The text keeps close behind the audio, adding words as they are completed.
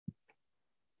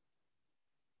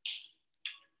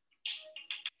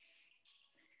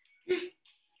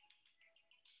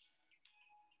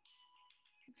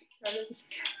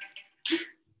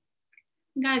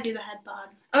Gotta do the head bob.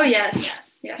 Oh,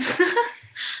 yes.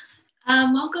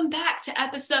 Welcome back to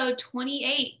episode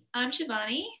 28. I'm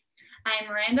Shivani. I'm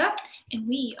Miranda. And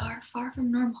we are Far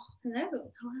From Normal.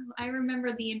 Hello. I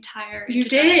remember the entire You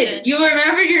did. You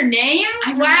remember your name?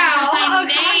 My name.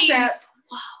 Concept.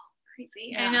 Wow, crazy.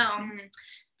 Yeah. I know. Mm-hmm.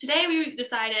 Today we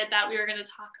decided that we were going to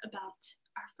talk about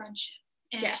our friendship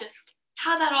and yes. just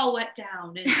how that all went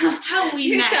down and how we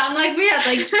you met. You sound like we had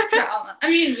like drama. I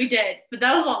mean, we did, but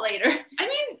that was a lot later. I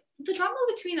mean, the drama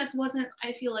between us wasn't,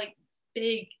 I feel like,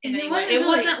 big in any way. It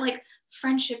wasn't like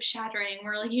friendship shattering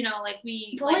or like, you know, like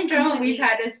we. The only drama we've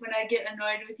had is when I get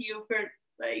annoyed with you for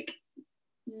like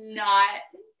not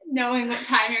knowing what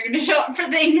time you're gonna show up for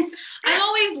things. I'm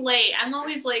always late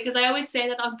because I always say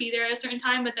that I'll be there at a certain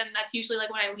time, but then that's usually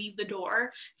like when I leave the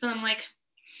door. So I'm like,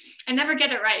 I never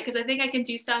get it right because I think I can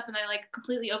do stuff and I like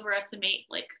completely overestimate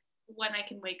like when I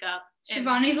can wake up.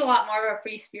 Shivani's a lot more of a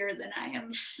free spirit than I am.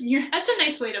 That's a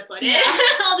nice way to put it. Yeah.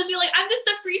 I'll just be like, I'm just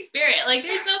a free spirit. Like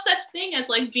there's no such thing as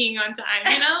like being on time,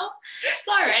 you know? It's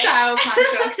all right. Style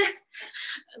construct.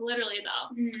 Literally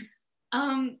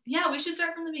though. Yeah, we should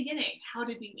start from the beginning. How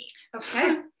did we meet?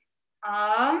 Okay.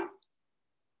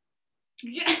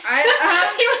 Yeah.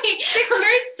 6th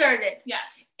grade started.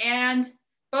 Yes. And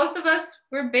both of us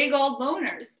were big old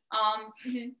loners.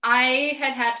 I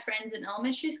had friends in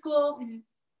elementary school,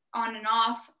 on and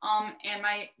off, and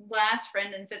my last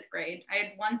friend in 5th grade, I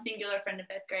had one singular friend in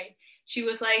 5th grade. She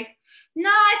was like, no,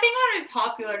 I think I want to be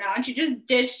popular now, and she just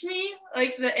ditched me,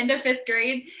 like, the end of 5th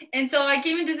grade, and so I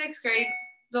came into 6th grade.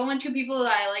 The only two people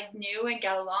that I, like, knew and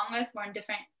got along with were in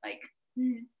different, like,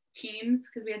 teams,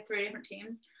 because we had 3 different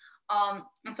teams,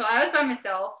 and so I was by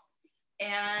myself,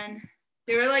 and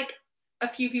there were, like, a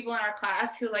few people in our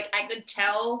class who, like, I could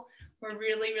tell were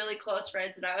really, really close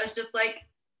friends, and I was just like,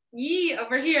 yee,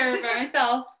 over here by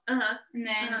myself. And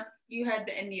then you had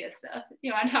the India stuff.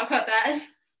 You want to talk about that?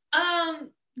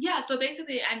 Yeah, so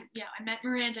basically, I met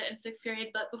Miranda in 6th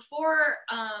grade, but before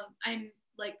I'm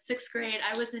like 6th grade,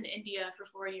 I was in India for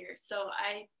 4 years. So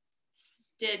I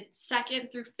did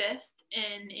 2nd through 5th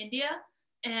in India.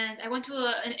 And I went to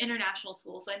an international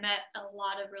school, so I met a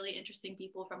lot of really interesting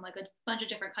people from like a bunch of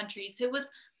different countries.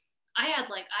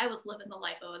 I was living the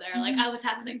life over there. Like I was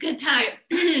having a good time.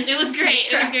 It was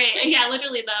great. Yeah,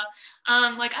 literally though.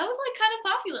 Like I was like kind of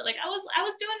popular. Like I was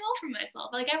doing well for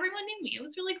myself. Like everyone knew me. It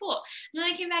was really cool. And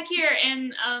then I came back here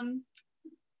and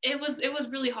it was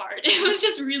really hard. It was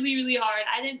just really, really hard.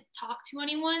 I didn't talk to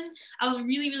anyone. I was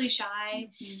really, really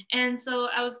shy. And so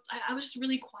I was just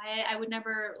really quiet. I would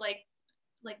never like,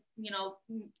 you know,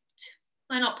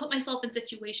 I don't know, put myself in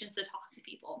situations to talk to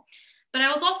people. But I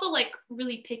was also like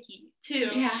really picky too.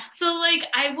 Yeah. So like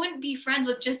I wouldn't be friends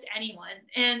with just anyone.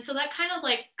 And so that kind of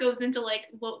like goes into like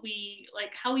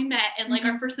how we met and like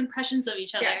our first impressions of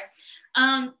each other. Yes.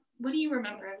 What do you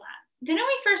remember of that? Didn't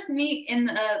we first meet in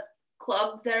the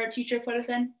club that our teacher put us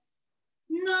in?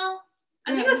 No.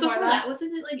 I think it was before that.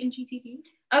 Wasn't it like in GTT?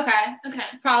 Okay.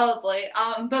 Probably.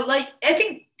 But like I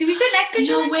think did we sit next to each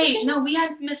other? No, wait. No, we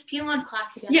had Miss Pilon's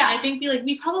class together. Yeah. I think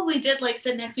we probably did like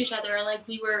sit next to each other, or like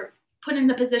we were put in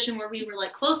the position where we were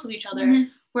like close to each other,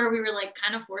 where we were like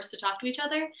kind of forced to talk to each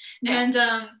other. Yeah.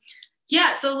 And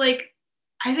yeah, so like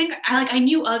I think I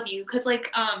knew of you because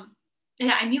like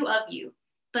I knew of you.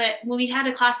 But when we had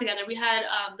a class together, we had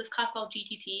this class called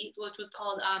GTT, which was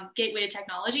called Gateway to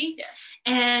Technology. Yes.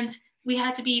 And we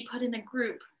had to be put in a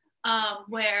group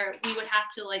where we would have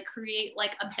to like create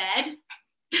like a bed.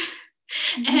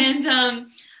 And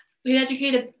we had to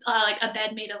create a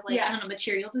bed made of like, I don't know,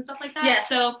 materials and stuff like that. Yes.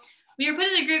 So we were put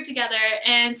in a group together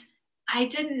and I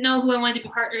didn't know who I wanted to be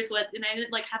partners with, and I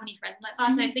didn't like have any friends in that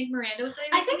class. And I think Miranda was saying.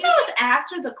 I think that was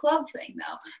after the club thing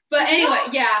though. But anyway,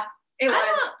 yeah, it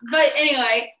was. But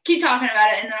anyway, keep talking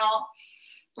about it, and then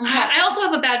I also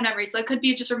have a bad memory, so I could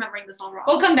be just remembering this all wrong.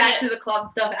 We'll come back to the club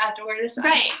stuff afterwards.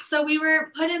 Right. So we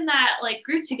were put in that like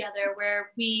group together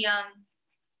where we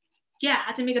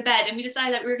had to make a bed, and we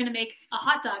decided that we were going to make a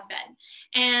hot dog bed.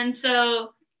 And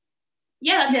so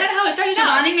yeah, that's kind of how it started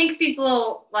out. Shivani makes these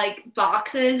little like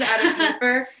boxes out of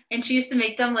paper, and she used to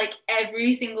make them like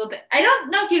every single day. I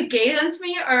don't know if you gave them to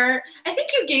me, or I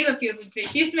think you gave a few of them to me.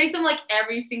 She used to make them like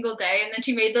every single day, and then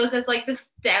she made those as like the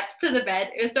steps to the bed.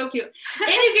 It was so cute. And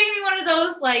you gave me one of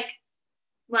those like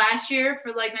last year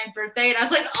for like my birthday, and I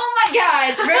was like, oh my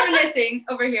god, reminiscing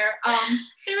over here.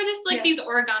 They were just like these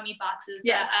origami boxes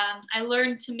that I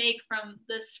learned to make from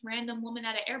this random woman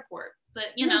at an airport.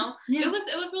 But you know, it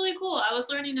was really cool. I was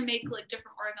learning to make like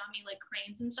different origami like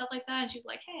cranes and stuff like that, and she was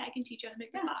like, hey, I can teach you how to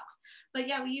make this box. But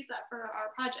yeah, we used that for our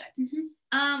project.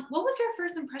 What was your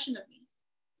first impression of me?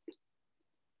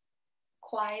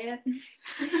 quiet.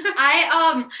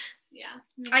 Yeah.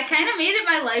 I kind of made it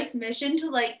my life's mission to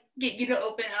like get you to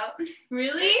open up.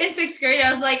 Really? In 6th grade,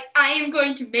 I was like, I am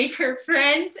going to make her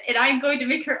friends and I'm going to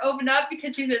make her open up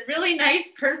because she's a really nice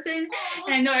person. Aww.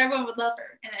 And I know everyone would love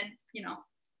her. And then,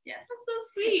 yes. That's so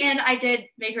sweet. And I did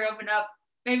make her open up.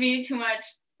 Maybe too much.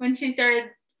 When she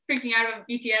started freaking out about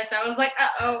BTS, I was like,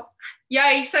 uh-oh.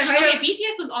 Yikes.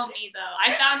 BTS was all me though.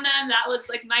 I found them. That was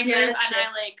like my group. And true.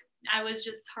 I was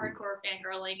just hardcore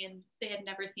fangirling, and they had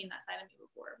never seen that side of me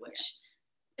before, which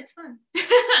it's fun.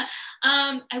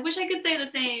 I wish I could say the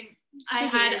same.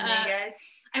 I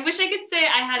wish I could say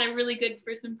I had a really good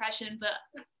first impression,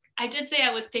 but I did say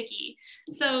I was picky.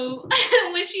 So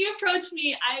when she approached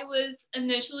me, I was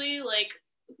initially like,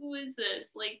 who is this?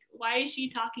 Like, why is she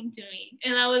talking to me?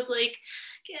 And I was like,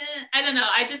 I don't know.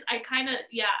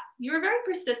 You were very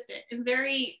persistent and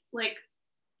very like,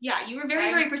 you were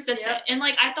very, very persistent. Yep. And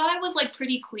like, I thought I was like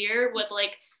pretty clear with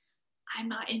like, I'm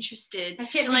not interested. I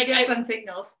can't pick up on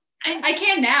signals. I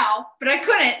can now, but I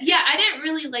couldn't. Yeah, I didn't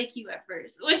really like you at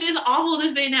first, which is awful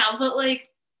to say now, but like,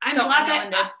 I'm glad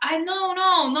that I no,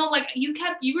 like you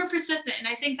were persistent, and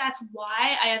I think that's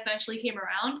why I eventually came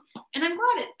around, and I'm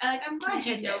glad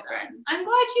you did. No friends. I'm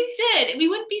glad you did. We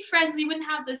wouldn't be friends. We wouldn't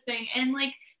have this thing, and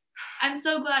like, I'm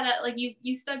so glad that like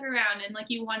you stuck around and like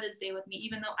you wanted to stay with me,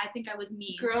 even though I think I was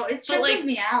mean. Girl, it stresses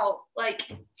me out.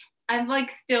 Like, I'm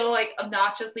like still like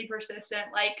obnoxiously persistent.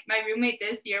 Like my roommate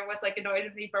this year was like annoyed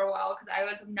with me for a while because I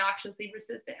was obnoxiously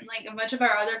persistent. And like a bunch of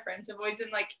our other friends have always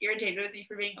been like irritated with me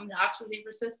for being obnoxiously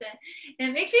persistent. And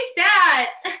it makes me sad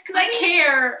because I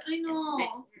care. I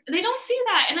know. They don't see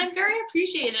that. And I'm very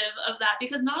appreciative of that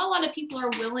because not a lot of people are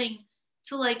willing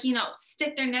to like,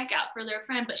 stick their neck out for their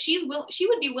friend, but she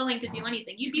would be willing to do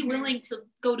anything. You'd be willing to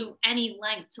go to any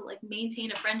length to like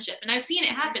maintain a friendship. And I've seen it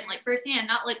happen like firsthand,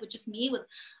 not like with just me,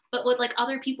 but with like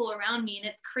other people around me. And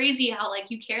it's crazy how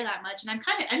like you care that much. And I'm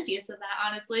kind of envious of that,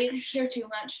 honestly. I care too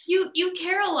much. You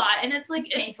care a lot. And it's like,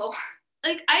 it's painful.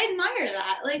 Like, I admire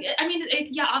that. Like, I mean,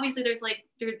 obviously there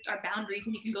are boundaries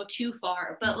and you can go too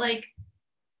far, but like,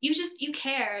 you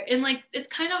care. And like, it's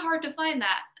kind of hard to find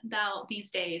that now these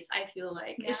days, I feel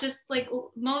like. Yeah. It's just like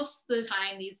most of the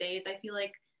time these days, I feel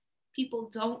like people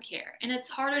don't care. And it's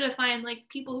harder to find like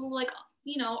people who like,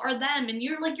 are them. And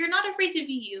you're like, you're not afraid to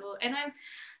be you. And I'm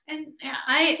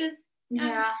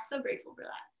so grateful for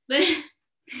that. But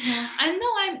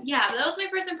that was my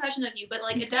first impression of you, but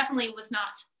like, it definitely was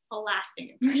not a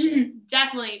lasting impression.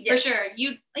 Definitely, for sure.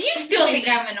 You still think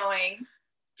I'm annoying.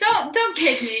 Don't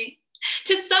kick me.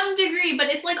 To some degree, but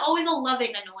it's like always a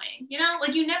loving annoying,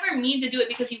 like you never mean to do it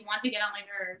because you want to get on my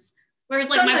nerves. Whereas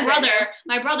like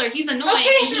my brother, he's annoying.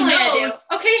 Occasionally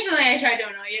I try to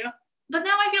annoy you. But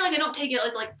now I feel like I don't take it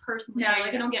as like personally. No,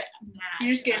 like I don't get mad.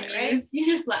 You just get amused. Right? You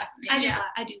just laugh at me.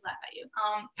 I do laugh at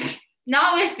you.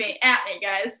 Not with me, at me,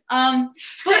 guys.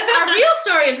 But our real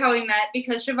story of how we met,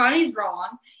 because Shivani's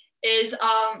wrong, is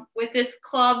with this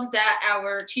club that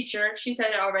our teacher, she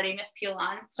said it already, Miss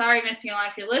Pilon. Sorry, Miss Pilon,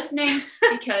 if you're listening,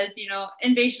 because,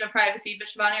 invasion of privacy, but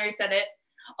Shivani already said it.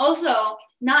 Also,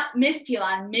 not Miss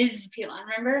Pilon, Ms. Pilon,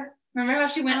 remember? Remember how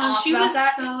she went off about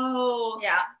that? She was so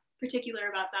particular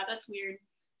about that. That's weird.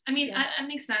 I mean, it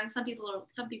makes sense. Some people are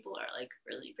like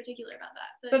really particular about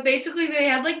that. But basically, they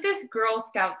had like this Girl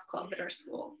Scouts club at our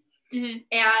school. Mm-hmm.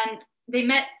 And they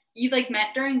met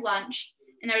during lunch.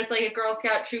 And there was like a Girl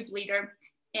Scout troop leader.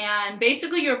 And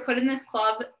basically you were put in this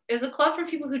club. It was a club for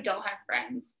people who don't have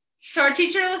friends. So our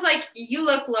teacher was like, you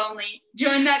look lonely.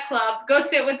 Join that club. Go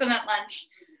sit with them at lunch.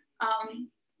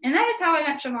 And that is how I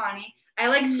met Shivani.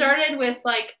 I started with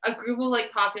like a group of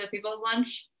like popular people at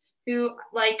lunch who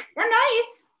like were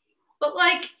nice. But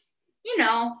like,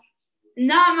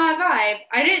 not my vibe.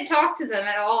 I didn't talk to them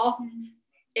at all.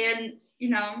 And,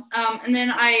 and then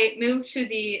I moved to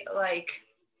the like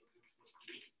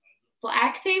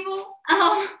black table.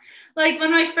 Like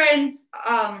one of my friends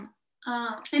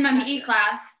in my PE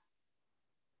class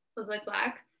was like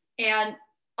black, and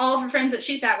all of her friends that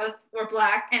she sat with were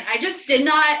black, and I just did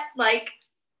not like.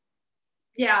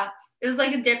 Yeah, it was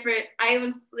like I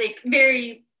was like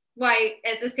very white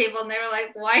at this table, and they were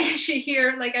like, "Why is she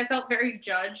here?" Like I felt very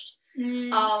judged.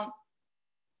 Yeah.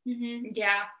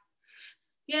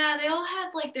 Yeah, they all had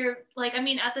like their like, I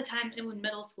mean, at the time in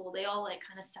middle school, they all like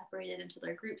kind of separated into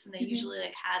their groups, and they usually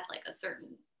like had like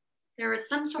there was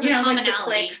some sort of commonality.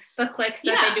 Like the cliques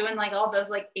that they do in like all those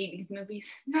like 80s movies.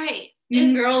 Right.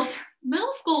 Mean Girls.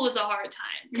 Middle school was a hard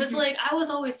time because like I was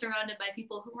always surrounded by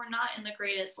people who were not in the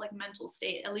greatest like mental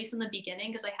state, at least in the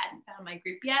beginning, because I hadn't found my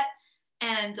group yet.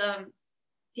 And a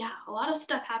lot of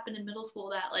stuff happened in middle school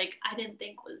that like I didn't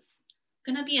think was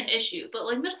gonna be an issue. But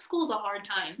like middle school is a hard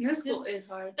time. Middle school is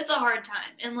hard. It's a hard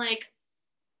time, and like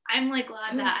I'm like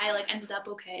glad that I like ended up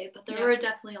okay. But there were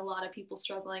definitely a lot of people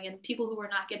struggling and people who were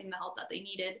not getting the help that they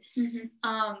needed.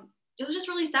 It was just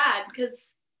really sad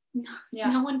because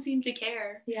no one seemed to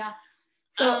care. Yeah.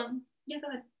 So yeah, go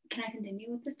ahead. Can I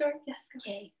continue with the story? Yes.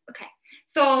 Okay.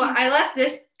 So I left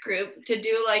this group to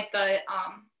do like the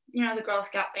the Girl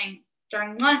Scout thing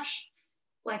during lunch,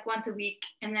 like once a week,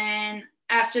 and then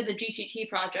after the GTT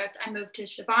project, I moved to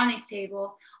Shivani's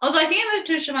table. Although I think I moved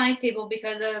to Shivani's table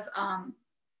because of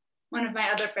one of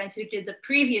my other friends who did the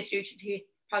previous GTT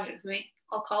project with me.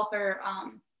 I'll call her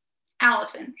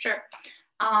Allison. Sure.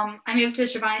 I moved to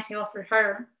Shivani's table for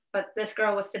her, but this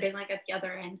girl was sitting like at the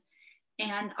other end,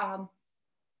 and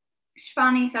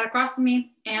Shivani sat across from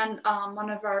me, and one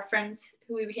of our friends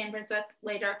who we became friends with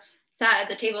later sat at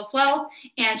the table as well.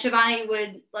 And Shivani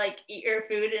would like eat her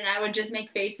food, and I would just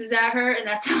make faces at her, and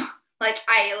that's how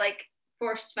I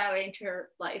forced my way into her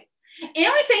life. And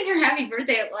we sang her happy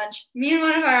birthday at lunch. Me and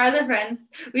one of our other friends,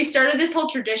 we started this whole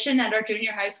tradition at our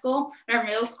junior high school, at our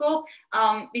middle school,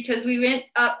 because we went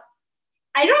up.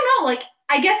 I don't know,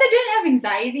 I guess I didn't have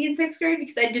anxiety in 6th grade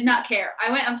because I did not care.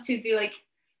 I went up to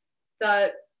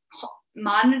the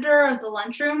monitor of the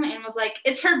lunchroom and was like,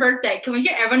 it's her birthday. Can we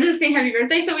get everyone to sing happy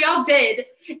birthday? So we all did.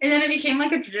 And then it became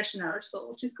like a tradition at our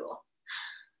school, which is cool.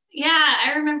 Yeah,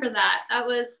 I remember that. That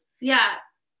was,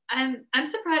 I'm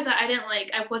surprised that I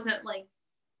was definitely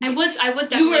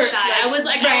shy. I was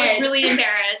really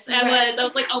embarrassed. I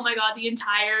was like, oh my God, the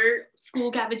entire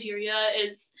school cafeteria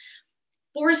is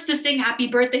forced to sing happy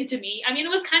birthday to me. I mean, it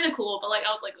was kind of cool, but I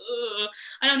was like, ugh,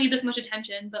 I don't need this much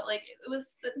attention. But it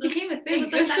became a thing.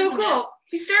 It was so cool.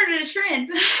 We started a trend.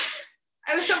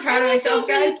 I was so proud of myself,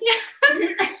 guys.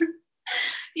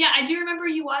 Yeah, I do remember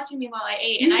you watching me while I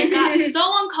ate, and I got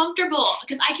so uncomfortable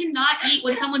because I cannot eat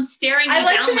when someone's staring me down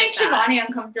like that. I like to make Shivani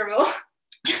uncomfortable.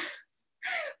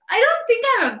 I don't think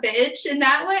I'm a bitch in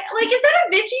that way. Is that a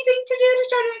bitchy thing to do to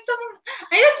try to make someone?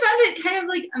 I just found it kind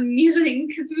of amusing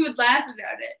because we would laugh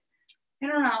about it. I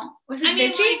don't know. Was it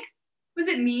bitchy? Was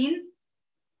it mean?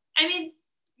 I mean,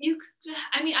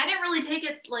 I didn't really take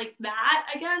it like that,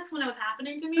 I guess, when it was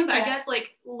happening to me. Okay. But I guess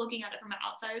looking at it from an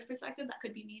outsider's perspective, that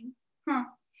could be mean. Huh.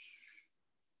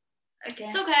 Okay.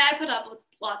 It's okay. I put up with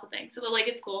lots of things, so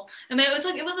it's cool. I mean, it was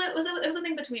a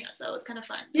thing between us, so it was kind of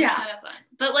fun. It was kind of fun.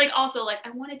 But also I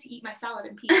wanted to eat my salad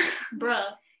in peace,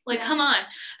 bruh. Come on.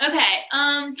 Okay.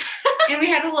 And we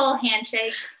had a little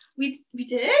handshake. We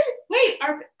did? Wait.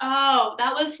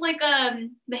 That was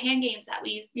the hand games that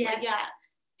we used to play. Yeah.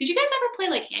 Did you guys ever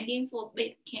play hand games? Well,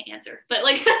 they can't answer, but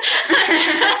yeah.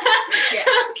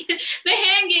 The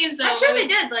hand games though. I'm sure they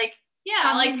did.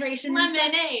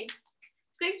 Lemonade.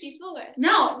 64.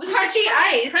 No, crunchy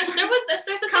ice.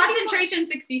 There's a concentration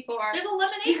 64. There's a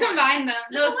lemonade. You combine them.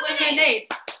 No, it's lemonade.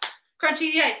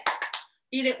 Crunchy ice.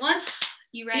 Eat it once.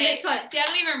 You right. Eat it twice. See, I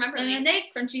don't even remember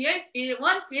lemonade, crunchy ice. Eat it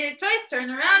once. Eat it twice.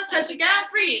 Turn around. Touch it down.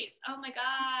 Freeze. Oh my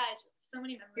gosh. So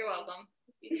many memories. You're welcome.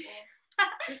 It's beautiful.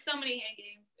 There's so many hand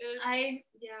games. It's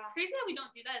crazy how we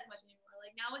don't do that as much anymore.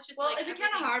 Now it's just it became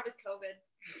kind of hard with COVID.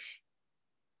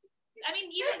 I mean,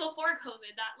 even before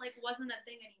COVID, that wasn't a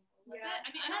thing anymore. Was it? I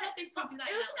mean, I don't know if they still do that.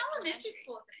 It was an elementary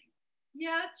school thing.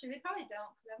 Yeah, that's true. They probably don't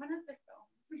because everyone has their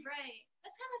phones. Right.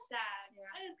 That's kind of sad. Yeah.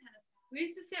 That is kind of sad. We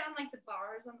used to sit on the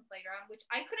bars on the playground, which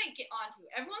I couldn't get onto.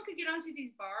 Everyone could get onto these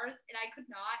bars, and I could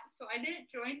not. So I didn't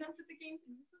join them for the games,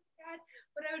 and this was sad.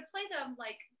 But I would play them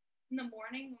in the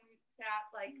morning when we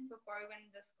sat before we went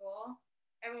into school.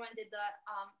 Everyone did the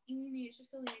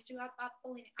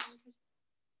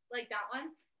like that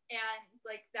one. And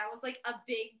that was a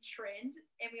big trend,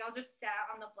 and we all just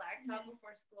sat on the blacktop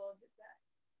before school and did that.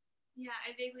 Yeah,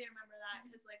 I vaguely remember that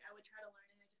because I would try to learn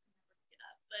and I just could never pick it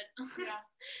up. But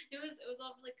it was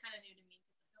all kind of new to me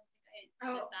because I don't think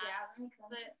I did that. Yeah, that makes sense.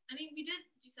 But I mean, we did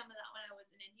do some of that when I was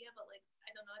in India, but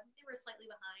I don't know, I think they were slightly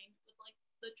behind with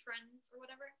the trends or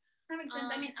whatever. That makes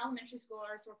sense. I mean, elementary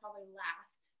schoolers were probably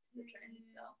last to the trends,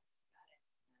 so. Got it.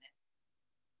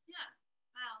 Yeah.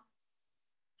 Wow.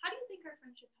 How do you think our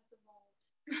friendship has evolved?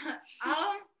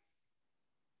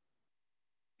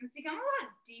 It's become a lot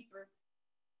deeper.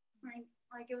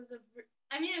 It was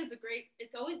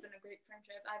it's always been a great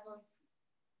friendship. I've always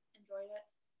enjoyed it,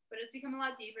 but it's become a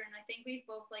lot deeper, and I think we've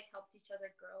both helped each other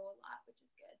grow a lot, which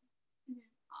is good.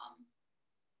 Mm-hmm.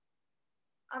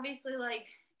 Obviously,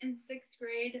 in 6th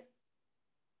grade,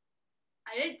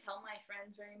 I didn't tell my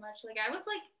friends very much. I was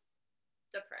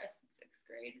depressed in 6th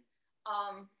grade.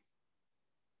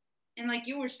 And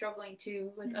you were struggling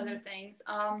too with other things.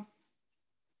 And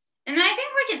then I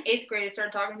think in 8th grade I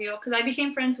started talking to people because I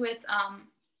became friends with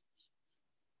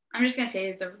I'm just gonna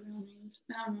say the real names.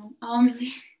 I don't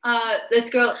know. This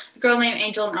girl named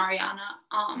Angel and Ariana.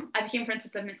 I became friends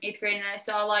with them in 8th grade, and I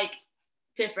saw like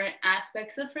different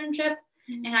aspects of friendship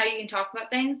and how you can talk about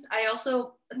things. I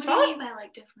also what do you mean by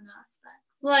like different aspects?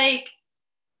 Like,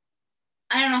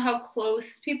 I don't know how close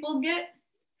people get.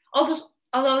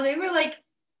 Although they were like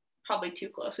probably too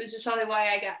close, which is probably why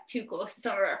I got too close to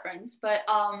some of our friends. But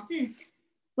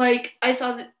like I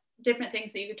saw the different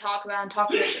things that you could talk about and talk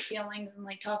about your feelings and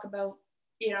like talk about,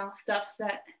 you know, stuff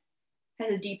that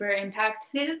has a deeper impact.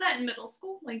 They did that in middle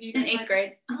school? Like did you in 8th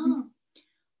grade. Oh.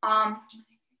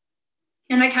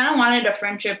 And I kind of wanted a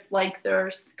friendship like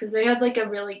theirs because they had like a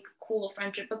really cool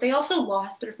friendship, but they also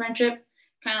lost their friendship,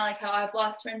 kind of like how I've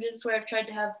lost friendships where I've tried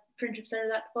to have friendships that are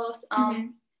that close.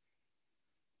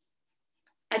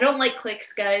 I don't like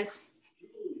cliques, guys.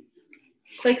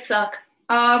 Cliques suck.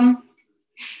 I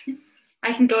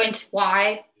can go into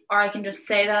why, or I can just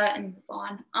say that and move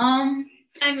on.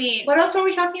 I mean, what else were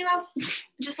we talking about?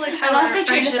 Just like how our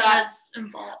friendship has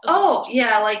evolved. Oh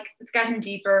yeah, like it's gotten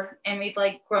deeper, and we've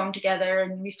like grown together,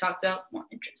 and we've talked about more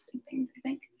interesting things, I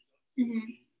think.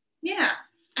 Yeah.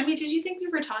 I mean, did you think we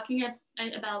were talking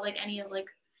about like any of like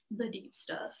the deep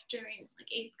stuff during like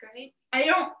 8th grade?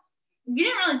 We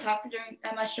didn't really talk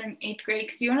that much during 8th grade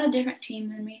because you were on a different team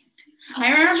than me.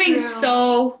 I remember being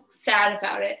so sad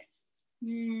about it.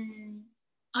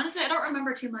 Honestly, I don't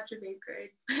remember too much of 8th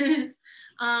grade.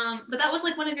 But that was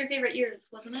like one of your favorite years,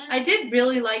 wasn't it? I did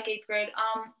really like 8th grade.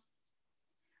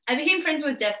 I became friends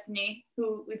with Destiny,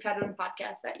 who we've had on the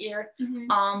podcast that year.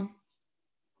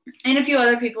 And a few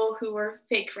other people who were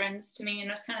fake friends to me,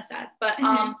 and it was kind of sad. But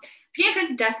became friends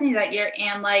with Destiny that year,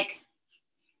 and like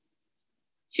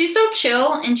she's so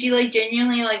chill, and she like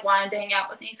genuinely like wanted to hang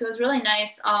out with me, so it was really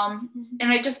nice.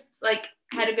 And I just like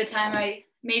had a good time. I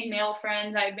made male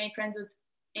friends. I made friends with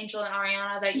Angel and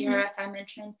Ariana that year, as I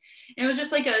mentioned. And it was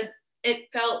just like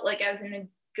it felt like I was in a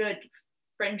good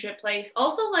friendship place.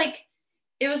 Also, like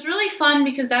it was really fun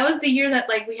because that was the year that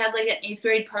like we had like an 8th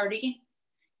grade party,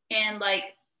 and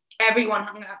like everyone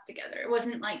hung out together. It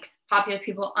wasn't like popular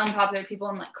people, unpopular people,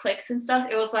 and like cliques and stuff.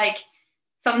 It was like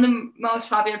some of the most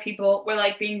popular people were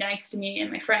like being nice to me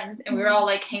and my friends, and we were all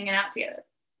like hanging out together,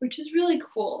 which is really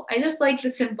cool. I just like the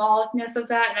symbolicness of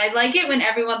that, and I like it when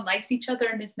everyone likes each other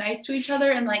and is nice to each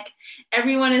other, and like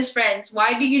everyone is friends.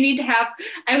 Why do you need to have?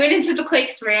 I went into the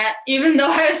cliques rant, even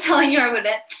though I was telling you I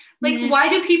wouldn't. Like, why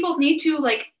do people need to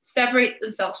like separate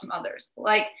themselves from others?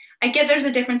 Like, I get there's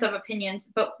a difference of opinions,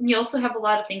 but we also have a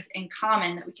lot of things in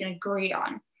common that we can agree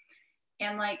on,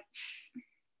 and like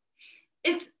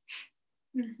it's.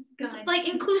 Like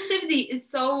inclusivity is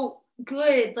so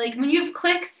good. Like when you have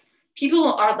cliques,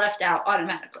 people are left out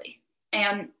automatically.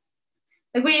 And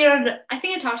like I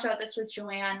think I talked about this with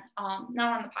Joanne,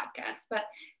 not on the podcast, but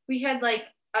we had like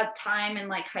a time in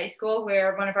like high school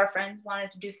where one of our friends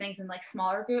wanted to do things in like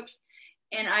smaller groups,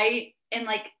 and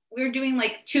like we were doing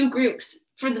like 2 groups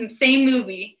for the same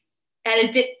movie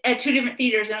at 2 different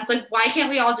theaters, and I was like, why can't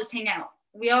we all just hang out?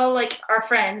 We all like are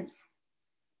friends.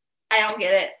 I don't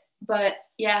get it. But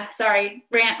yeah, sorry,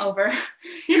 rant over.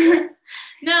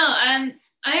 No, I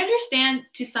understand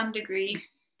to some degree,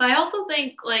 but I also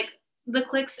think like the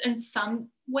cliques in some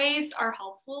ways are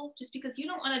helpful just because you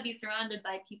don't want to be surrounded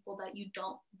by people that you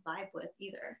don't vibe with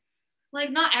either.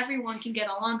 Like not everyone can get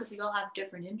along because we all have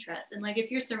different interests. And like if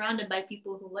you're surrounded by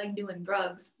people who like doing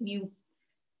drugs, you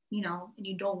know, and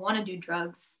you don't want to do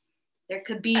drugs, there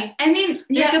could be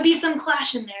could be some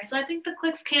clash in there. So I think the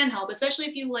cliques can help, especially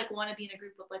if you like want to be in a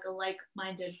group with like a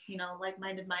like-minded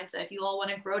mindset. If you all want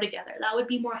to grow together, that would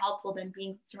be more helpful than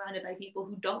being surrounded by people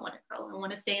who don't want to grow and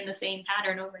want to stay in the same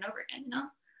pattern over and over again, you know?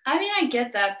 I mean, I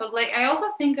get that, but like I also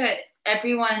think that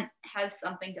everyone has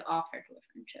something to offer to a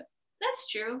friendship. That's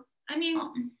true. I mean,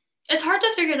 it's hard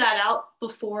to figure that out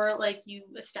before like you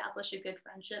establish a good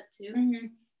friendship too.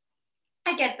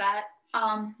 I get that.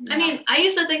 I mean, I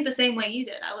used to think the same way you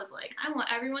did. I was like, I want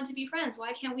everyone to be friends.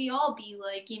 Why can't we all be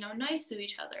like, you know, nice to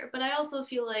each other? But I also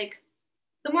feel like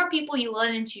the more people you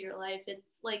let into your life,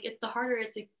 it's the harder it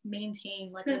is to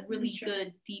maintain like a really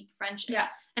good, deep friendship. Yeah.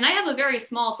 And I have a very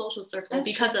small social circle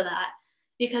because of that.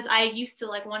 Because I used to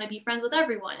like want to be friends with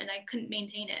everyone and I couldn't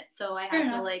maintain it. So I had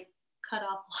to like cut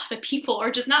off a lot of people, or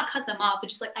just not cut them off, but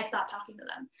just like I stopped talking to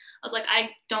them. I was like,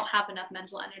 I don't have enough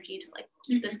mental energy to like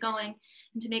keep this going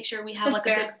and to make sure we have a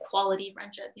good quality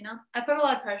friendship, you know? I put a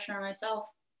lot of pressure on myself.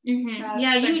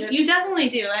 Yeah, you definitely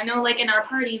do. I know like in our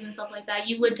parties and stuff like that,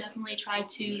 you would definitely try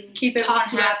to keep everyone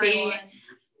happy.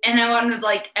 And I wanted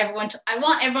like I want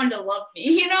everyone to love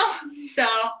me, you know? So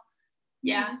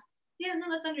yeah. Yeah,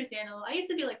 no, that's understandable. I used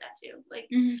to be like that too. Like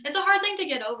it's a hard thing to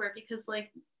get over because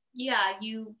like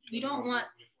you don't want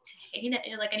to hate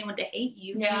it, like anyone to hate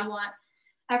you. Yeah. You want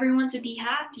everyone to be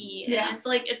happy. And Yeah. it's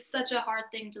like, it's such a hard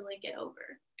thing to like get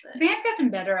over. But I think I've gotten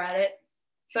better at it,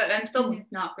 but I'm still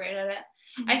not great at it.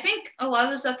 I think a lot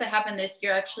of the stuff that happened this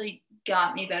year actually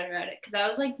got me better at it, because I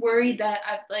was like worried that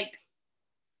I've like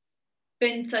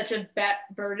been such a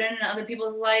burden in other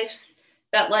people's lives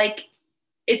that like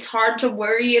it's hard to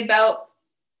worry about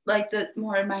like the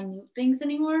more minute things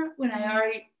anymore. When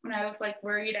I was like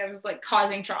worried, I was like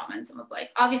causing trauma, and someone was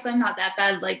like, obviously I'm not that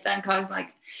bad, like I'm causing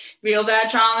like real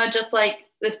bad trauma, just like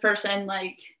this person,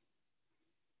 like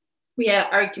we had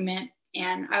an argument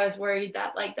and I was worried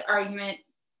that like the argument,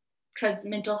 because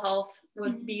mental health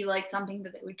would be like something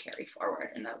that they would carry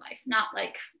forward in their life, not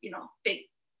like, you know, big,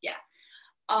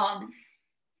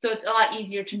 so it's a lot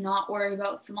easier to not worry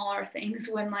about smaller things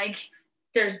when like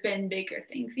there's been bigger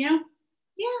things, you know?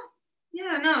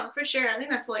 Yeah, no, for sure. I think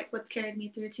that's like what's carried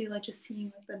me through too, like just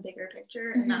seeing like the bigger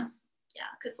picture and not,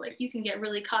 because like you can get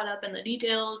really caught up in the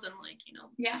details and like, you know,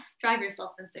 drive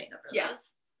yourself insane over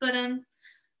those. But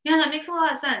yeah, that makes a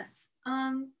lot of sense.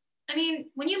 I mean,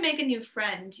 when you make a new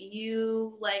friend,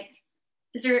 you like,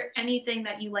 is there anything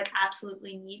that you like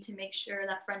absolutely need to make sure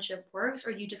that friendship works,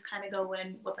 or you just kind of go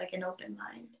in with like an open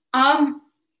mind?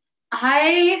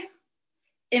 I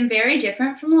am very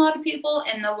different from a lot of people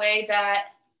in the way that,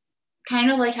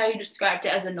 kind of like how you described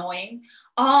it as annoying.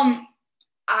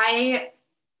 I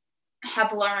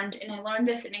have learned, and I learned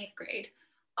this in 8th grade,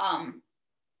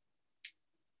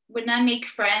 when I make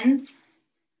friends,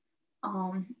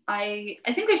 I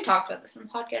think we've talked about this in the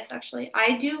podcast actually.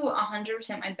 I do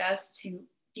 100% my best to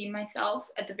be myself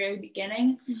at the very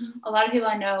beginning. A lot of people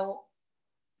I know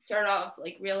start off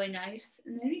like really nice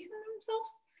and then become themselves.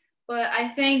 But I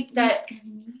think that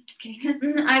just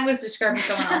kidding. I was describing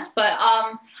someone else, but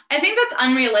I think that's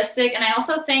unrealistic, and I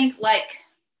also think like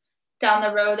down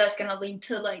the road that's gonna lead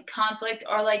to like conflict,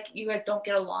 or like you guys don't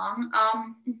get along.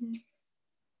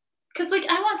 Because like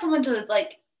I want someone to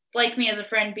like me as a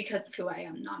friend because of who I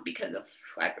am, not because of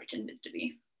who I pretended to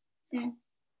be. So.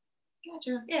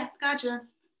 Gotcha. Yeah. Gotcha.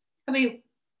 How about you?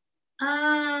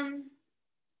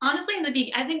 Honestly, in the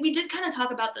beginning, I think we did kind of talk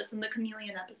about this in the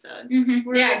chameleon episode.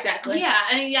 Yeah, exactly.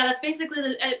 Yeah, that's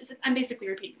basically I'm basically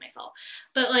repeating myself,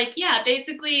 but like, yeah,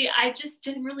 basically, I just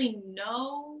didn't really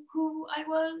know who I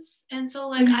was, and so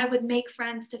like I would make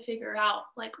friends to figure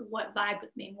out like what vibe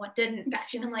with me and what didn't,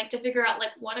 and like to figure out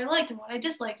like what I liked and what I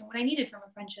disliked and what I needed from a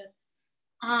friendship.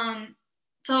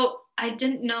 So I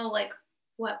didn't know like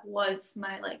what was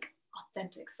my like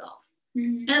authentic self.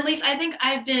 And at least I think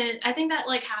that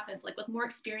like happens like with more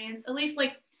experience, at least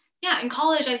like, yeah, in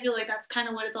college, I feel like that's kind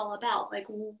of what it's all about. Like,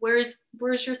 where's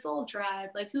your soul drive?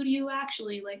 Like, who do you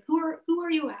actually like? Who are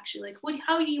you actually like?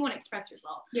 How do you want to express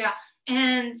yourself? Yeah.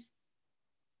 And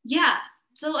yeah,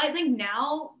 so I think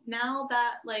now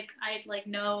that like I like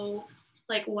know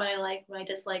like what I like, what I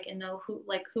dislike, and know who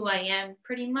I am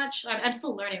pretty much. I'm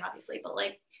still learning, obviously, but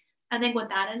like I think with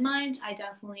that in mind, I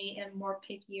definitely am more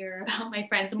pickier about my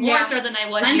friends, more so than I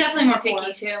was. I'm definitely more before.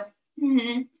 picky too.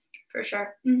 For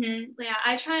sure. Yeah,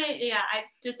 I try. Yeah,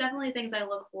 there's definitely things I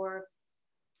look for,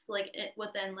 like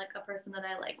within like a person that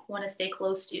I like want to stay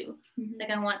close to. Like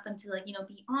I want them to like, you know,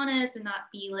 be honest and not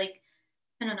be like,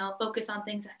 I don't know, focus on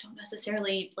things that don't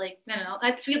necessarily like, I don't know.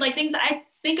 I feel like things I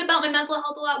think about my mental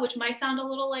health a lot, which might sound a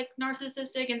little like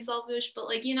narcissistic and selfish, but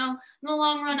like, you know, in the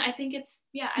long run, I think it's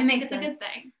a good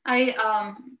thing. I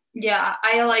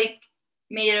like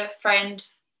made a friend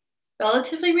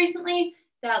relatively recently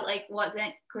that like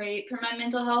wasn't great for my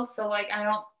mental health. So like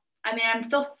I'm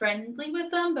still friendly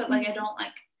with them, but like I don't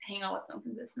like hang out with them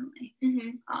consistently.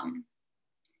 And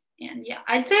yeah,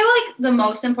 I'd say like the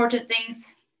most important things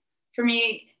for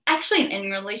me actually in any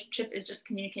relationship is just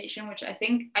communication, which I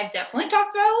think I've definitely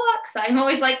talked about a lot because I'm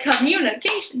always like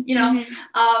communication, you know.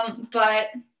 But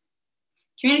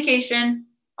communication,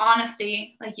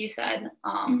 honesty, like you said,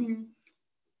 and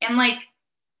like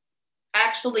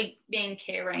actually being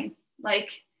caring.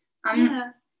 Like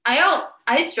I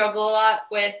struggle a lot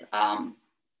with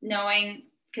knowing,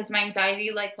 because my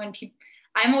anxiety, like when people,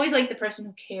 I'm always like the person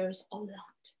who cares a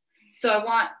lot. So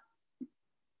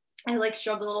I like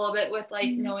struggle a little bit with like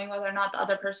knowing whether or not the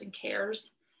other person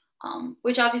cares,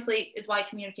 which obviously is why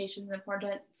communication is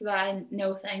important, so that I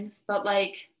know things. But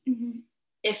like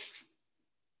if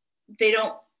they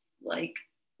don't like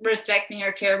respect me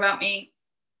or care about me,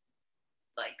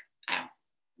 like I don't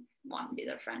want to be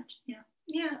their friend, you know?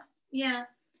 Yeah,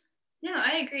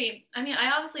 I agree. I mean,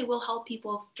 I obviously will help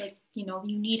people if, like, you know,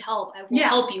 you need help. I will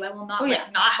help you. I will not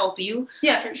not help you.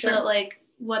 Yeah, for sure. But like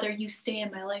whether you stay in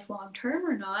my life long term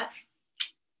or not,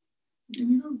 I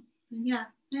don't know. Yeah.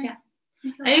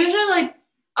 I usually like,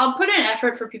 I'll put in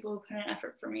effort for people who put in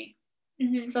effort for me.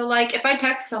 So like if I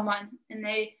text someone and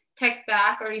they text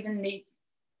back, or even they,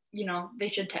 you know, they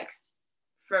should text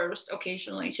first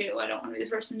occasionally too. I don't want to be the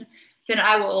person, then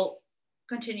I will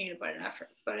continue to put in effort.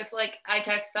 But if like I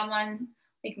text someone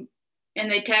like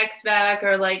and they text back,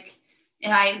 or like,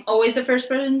 and I'm always the first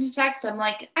person to text, I'm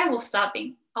like, I'll stop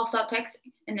texting,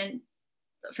 and then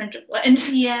the friendship will end.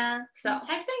 Yeah. So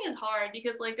texting is hard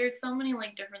because like there's so many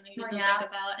like different things to think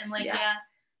about, and like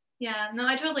no,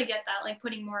 I totally get that, like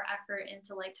putting more effort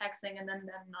into like texting and then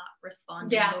them not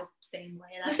responding the same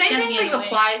way. The same thing like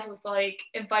applies with like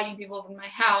inviting people over to my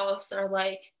house, or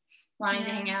like wanting to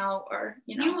hang out, or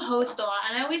you know. You host a lot,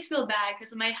 and I always feel bad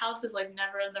because my house is like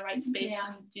never in the right space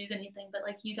to do anything, but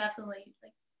like you definitely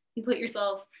like you put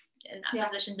yourself in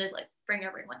that position to like bring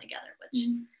everyone together, which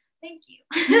thank you.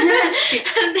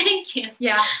 Thank you.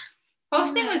 Yeah.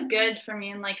 Hosting was good for me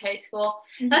in like high school.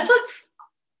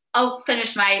 I'll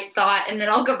finish my thought and then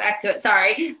I'll go back to it.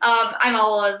 Sorry. I'm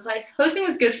all over the place. Hosting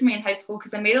was good for me in high school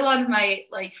because I made a lot of my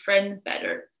like friends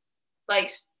better,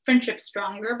 like friendships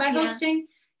stronger by hosting.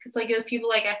 Because like those people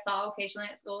like I saw occasionally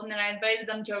at school, and then I invited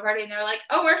them to a party and they're like,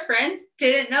 oh, we're friends.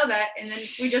 Didn't know that. And then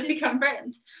we just become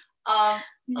friends. A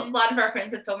lot of our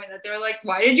friends have told me that. They were like,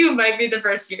 why did you invite me the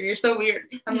first year? You're so weird.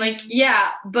 I'm like,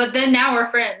 yeah, but then now we're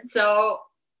friends. So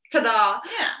ta-da.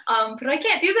 Yeah. But I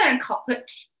can't do that in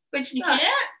college. Which you can't?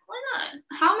 Why not?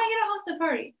 How am I gonna host a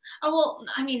party? Oh well,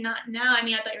 I mean not now. I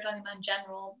mean I thought you were talking about in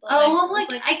general. But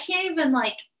like I can't even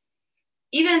like,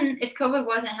 even if COVID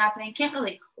wasn't happening, I can't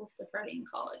really host a party in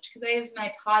college because I have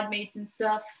my pod mates and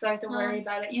stuff, so I have to worry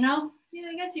about it, you know?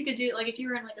 Yeah, I guess you could do like if you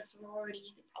were in like a sorority,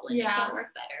 you could probably make it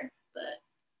work better. But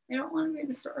I don't want to be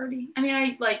in a sorority. I mean,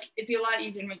 I like it'd be a lot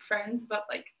easier to make friends, but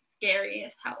like scary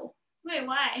as hell. Wait,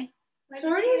 why?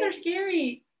 Sororities are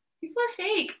scary. People are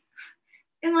fake.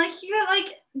 And, like, you got,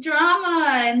 like,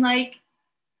 drama and, like,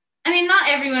 I mean, not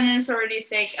everyone in a sorority is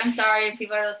fake. I'm sorry if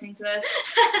people are listening to this.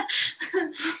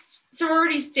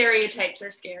 Sorority stereotypes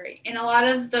are scary. And a lot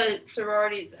of the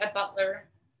sororities at Butler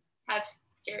have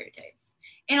stereotypes.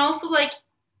 And also, like,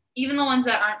 even the ones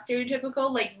that aren't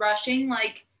stereotypical, like, rushing,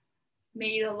 like,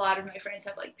 made a lot of my friends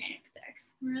have, like, panic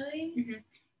attacks. Really?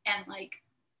 And, like,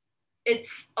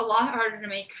 it's a lot harder to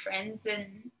make friends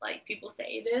than, like, people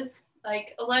say it is.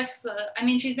 Like, Alexa, I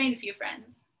mean, she's made a few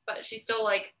friends, but she still,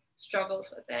 like,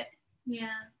 struggles with it.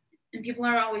 Yeah. And people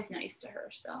are always nice to her,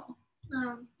 so.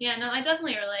 Yeah, no, I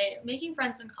definitely relate. Making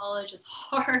friends in college is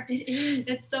hard. It is.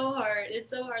 It's so hard. They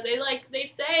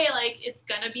say, like, it's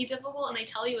gonna be difficult, and they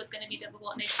tell you it's gonna be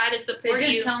difficult, and they try to support you.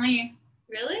 They didn't tell me.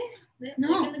 Really?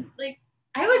 No.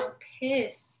 I was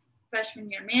pissed freshman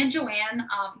year. Me and Joanne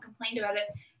complained about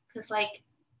it, because, like,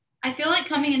 I feel like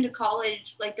coming into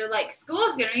college, like, they're like, school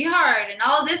is going to be hard, and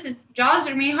all this jobs are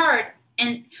going to be hard,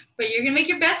 but you're going to make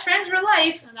your best friends for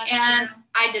life, and true.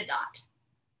 I did not.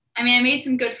 I mean, I made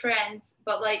some good friends,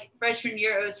 but, like, freshman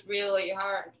year, it was really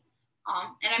hard.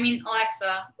 And, I mean,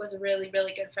 Alexa was a really,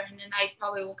 really good friend, and I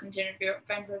probably will continue to be a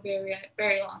friend for a very,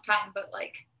 very long time, but,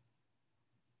 like,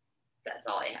 that's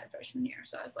all I had freshman year,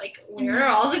 so I was like, where are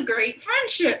all the great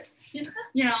friendships?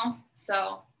 You know,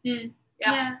 so,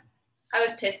 yeah. I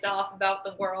was pissed off about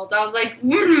the world. I was like,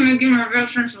 we're making my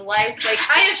best friends for life. Like,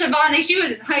 I have Shivani. She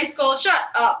was in high school.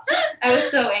 Shut up. I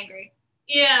was so angry.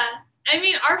 Yeah. I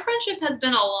mean, our friendship has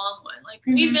been a long one. Like,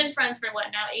 we've been friends for, what,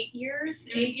 now 8 years?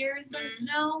 8 years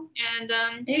now? And,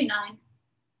 maybe 9.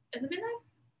 Has it been 9?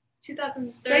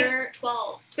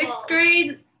 2012. Sixth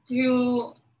grade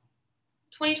through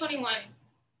 2021.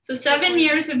 So 7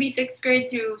 years would be 6th grade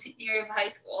through senior year of high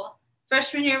school.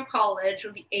 Freshman year of college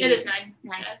would be 8. It is 9.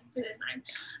 Yeah, it is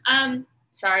 9.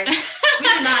 Sorry. We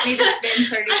do not need to spend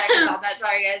 30 seconds on that.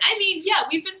 Sorry, guys. I mean, yeah,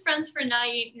 we've been friends for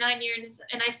 9 years,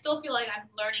 and I still feel like I'm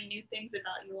learning new things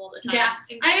about you all the time. Yeah.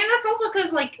 I mean, that's also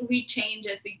because, like, we change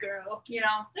as we grow, you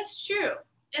know? That's true.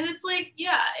 And it's like,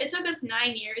 yeah, it took us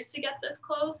 9 years to get this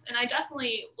close, and I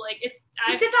definitely, like,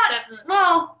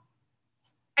 well,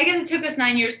 I guess it took us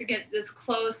 9 years to get this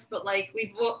close, but, like,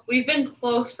 we've been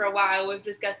close for a while. We've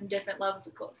just gotten different levels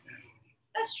of closeness.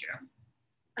 That's true.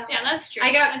 Yeah, that's true.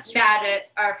 I got mad at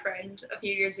our friend a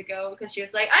few years ago because she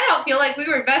was like, I don't feel like we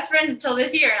were best friends until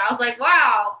this year. And I was like,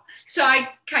 wow. So I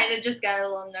kind of just got a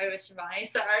little nervous, Shivani.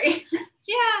 Sorry.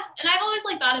 Yeah. And I've always,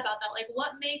 like, thought about that. Like,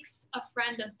 what makes a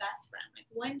friend a best friend? Like,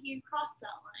 when do you cross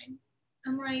that line?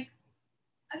 I'm like,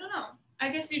 I don't know. I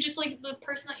guess you're just, like, the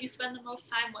person that you spend the most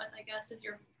time with, I guess, is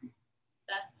your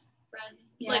best friend.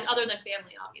 Yeah. Like, other than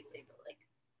family, obviously. But, like,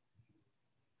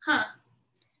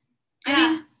 I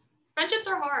mean, friendships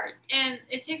are hard, and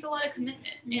it takes a lot of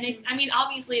commitment. And I mean,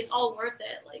 obviously, it's all worth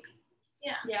it. Like,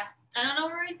 Yeah. Yeah. I don't know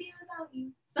where I'd be without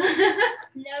you.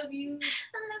 Love you.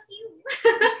 I love you.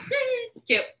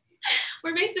 Cute.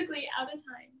 We're basically out of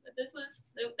time, but this was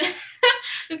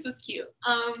this was cute.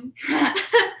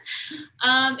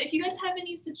 If you guys have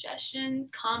any suggestions,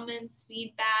 comments,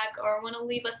 feedback, or want to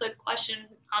leave us a question,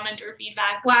 comment, or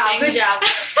feedback, wow, good job.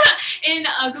 in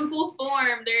a Google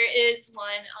form, there is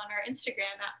one on our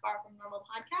Instagram at Far From Normal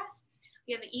Podcast.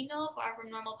 We have an email,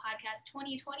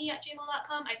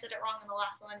 farfromnormalpodcast2020@gmail.com. I said it wrong in the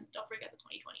last one. Don't forget the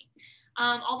 2020.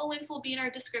 All the links will be in our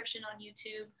description on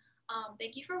YouTube.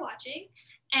 Thank you for watching.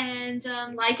 And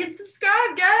like and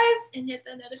subscribe, guys. And hit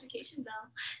the notification bell.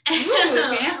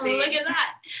 Ooh, fancy. Look at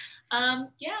that.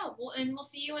 We'll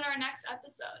see you in our next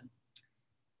episode.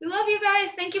 We love you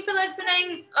guys. Thank you for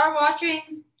listening or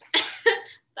watching.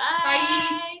 Bye.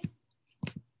 Bye.